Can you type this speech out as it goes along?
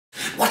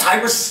I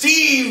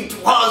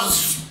received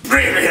was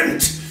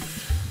brilliant.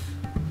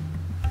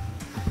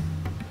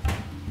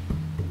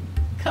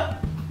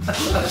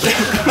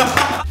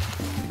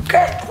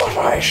 Get what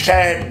I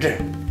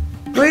said.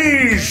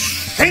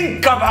 Please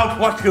think about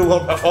what you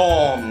will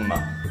perform.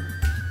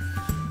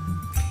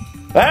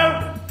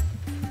 Well,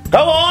 go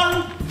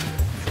on.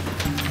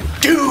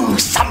 Do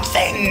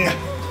something.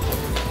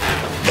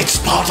 It's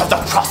part of the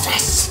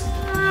process.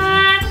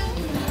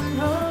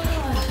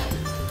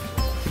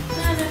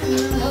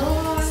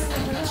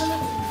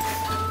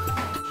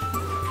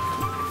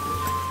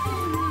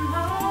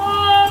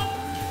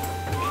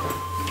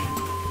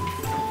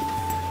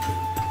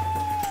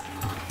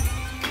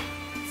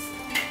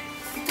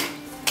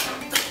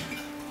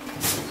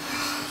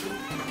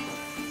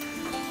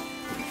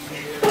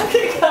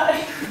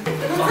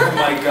 Oh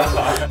my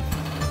god.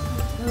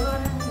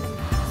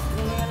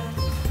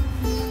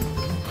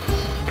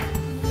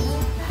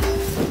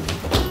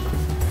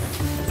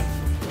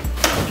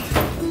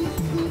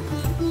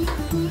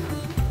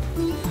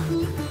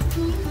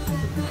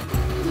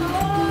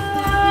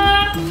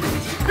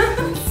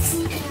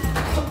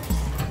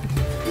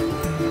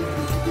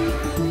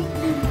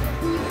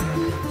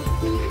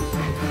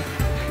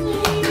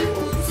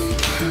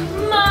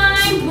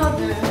 My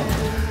mother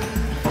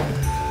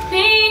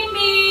made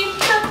me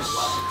touch.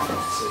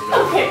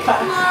 Okay,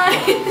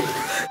 fine.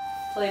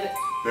 Played it.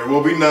 There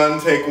will be none.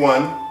 Take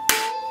one.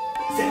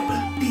 There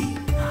will be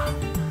none.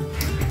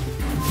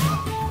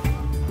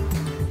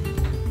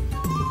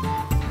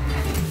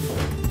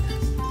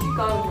 You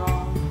got it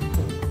wrong.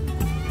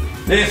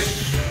 This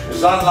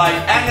is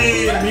unlike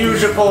any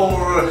musical,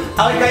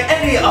 unlike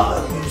any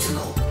other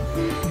musical,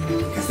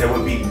 because there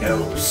will be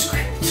no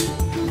script.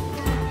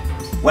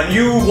 When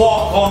you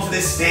walk onto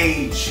this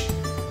stage,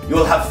 you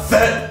will have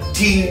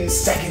 13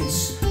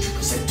 seconds to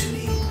present to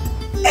me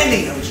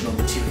any original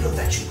material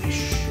that you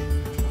wish.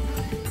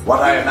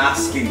 What I am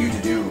asking you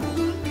to do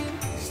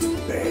is to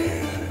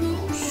bare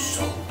your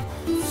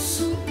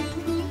souls.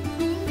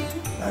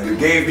 Now, you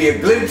gave me a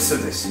glimpse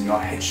of this in your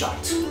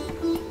headshot.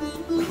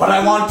 But what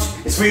I want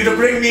is for you to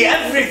bring me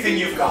everything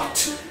you've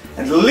got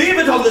and leave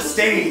it on the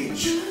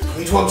stage for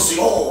me to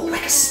absorb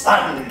like a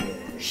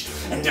sponge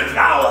and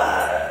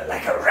devour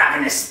like a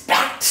ravenous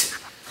bat.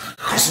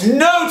 There's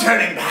no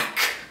turning back.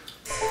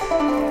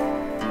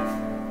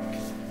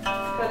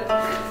 But,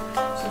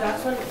 so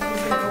that's when he's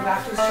gonna go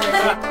back to his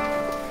church.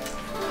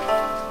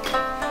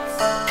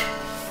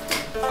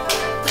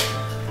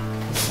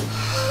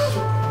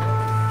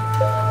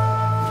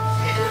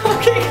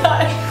 Okay,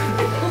 guys.